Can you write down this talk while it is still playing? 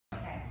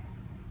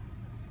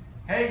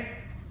Hey,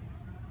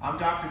 I'm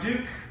Dr.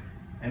 Duke,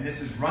 and this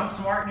is Run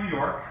Smart New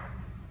York,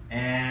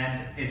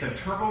 and it's a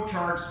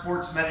turbocharged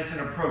sports medicine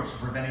approach to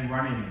preventing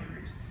running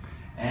injuries.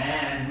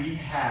 And we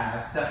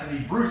have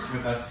Stephanie Bruce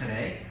with us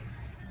today,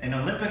 an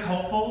Olympic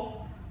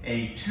hopeful,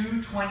 a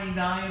 2:29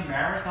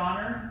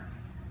 marathoner,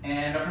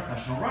 and a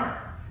professional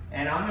runner.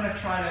 And I'm going to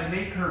try to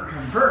make her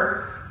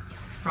convert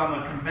from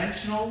a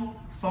conventional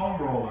foam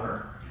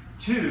roller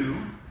to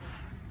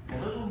a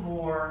little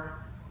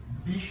more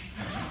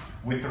beastie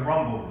with the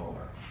rumble roller.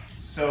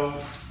 So,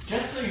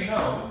 just so you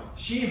know,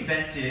 she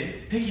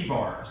invented picky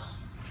bars,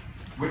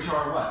 which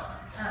are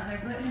what?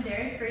 They're gluten,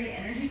 dairy-free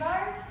energy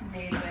bars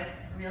made with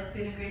real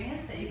food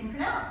ingredients that you can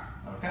pronounce.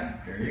 Okay,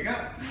 there you go.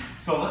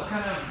 So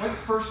let's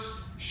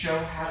first show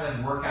how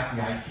to work out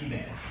the IT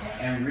band.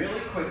 And really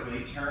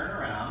quickly turn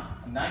around,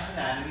 a nice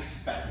anatomy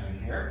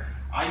specimen here.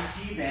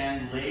 IT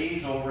band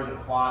lays over the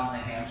quad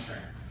and the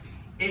hamstring.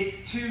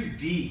 It's too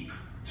deep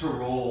to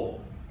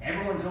roll.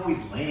 Everyone's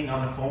always laying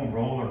on the foam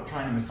roller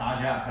trying to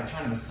massage it out. It's like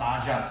trying to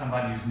massage out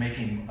somebody who's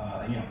making,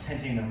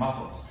 tensing their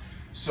muscles.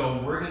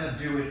 So we're gonna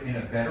do it in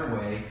a better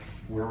way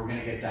where we're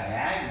gonna get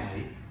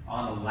diagonally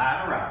on the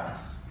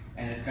lateralis,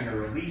 and it's gonna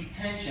release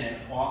tension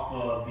off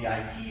of the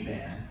IT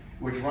band,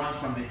 which runs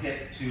from the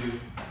hip to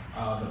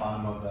the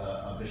bottom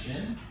of the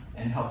shin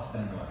and helps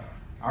bend the leg.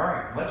 All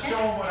right, let's show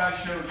them what I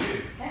showed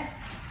you.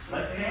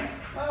 Let's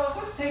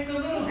take the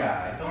little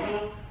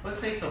guy.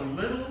 Let's take the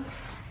little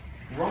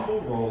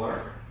rumble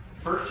roller.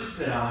 First you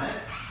sit on it,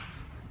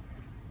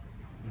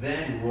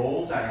 then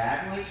roll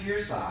diagonally to your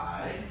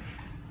side.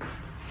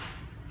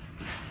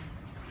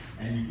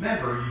 And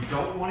remember, you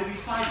don't want to be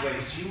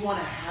sideways, you want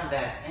to have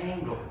that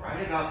angle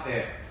right about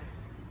there.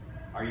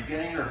 Are you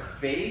getting her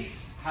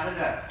face? How does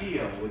that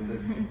feel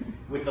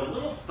with the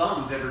little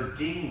thumbs that are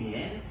digging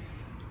in?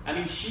 I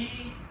mean,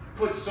 she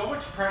puts so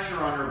much pressure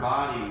on her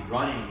body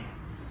running,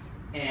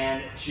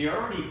 and she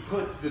already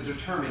puts the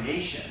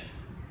determination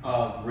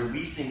of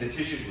releasing the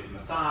tissues with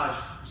massage,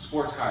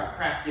 sports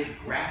chiropractic,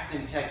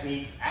 Graston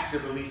techniques,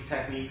 active release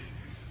techniques.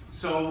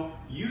 So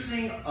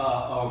using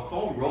a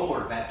foam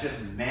roller that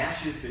just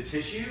mashes the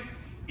tissue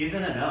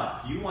isn't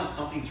enough. You want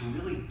something to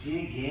really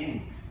dig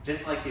in,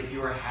 just like if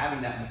you were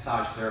having that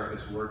massage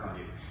therapist work on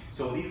you.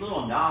 So these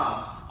little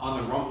knobs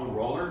on the rumble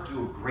roller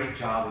do a great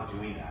job of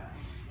doing that.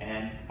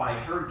 And by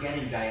her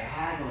getting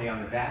diagonally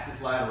on the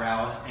vastus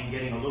lateralis and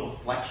getting a little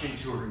flexion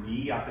to her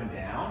knee up and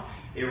down,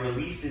 it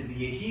releases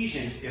the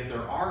adhesions, if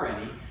there are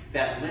any,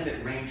 that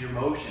limit range of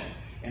motion.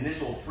 And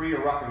this will free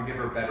her up and give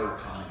her better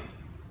economy.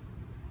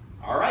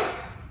 All right,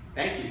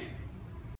 thank you.